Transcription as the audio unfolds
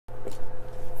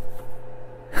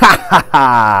Ha ha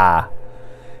ha!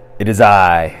 It is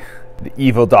I, the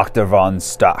evil Dr. Vonn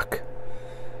Stock.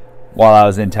 While I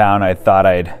was in town, I thought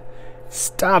I'd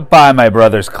stop by my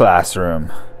brother's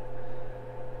classroom.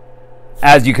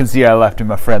 As you can see, I left him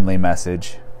a friendly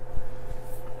message.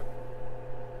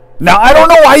 Now, I don't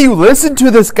know why you listen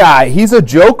to this guy. He's a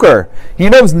joker. He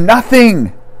knows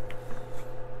nothing.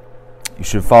 You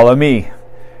should follow me,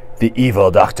 the evil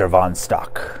Dr. Vonn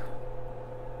Stock.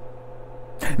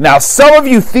 Now, some of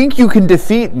you think you can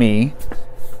defeat me.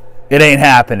 It ain't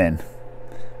happening.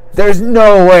 There's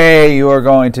no way you are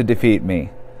going to defeat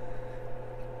me.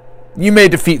 You may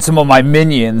defeat some of my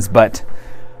minions, but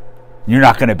you're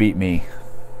not going to beat me.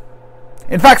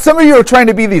 In fact, some of you are trying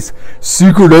to be these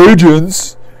secret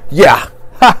agents. Yeah,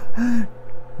 ha,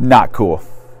 not cool.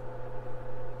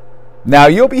 Now,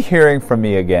 you'll be hearing from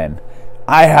me again.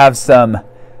 I have some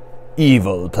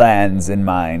evil plans in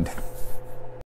mind.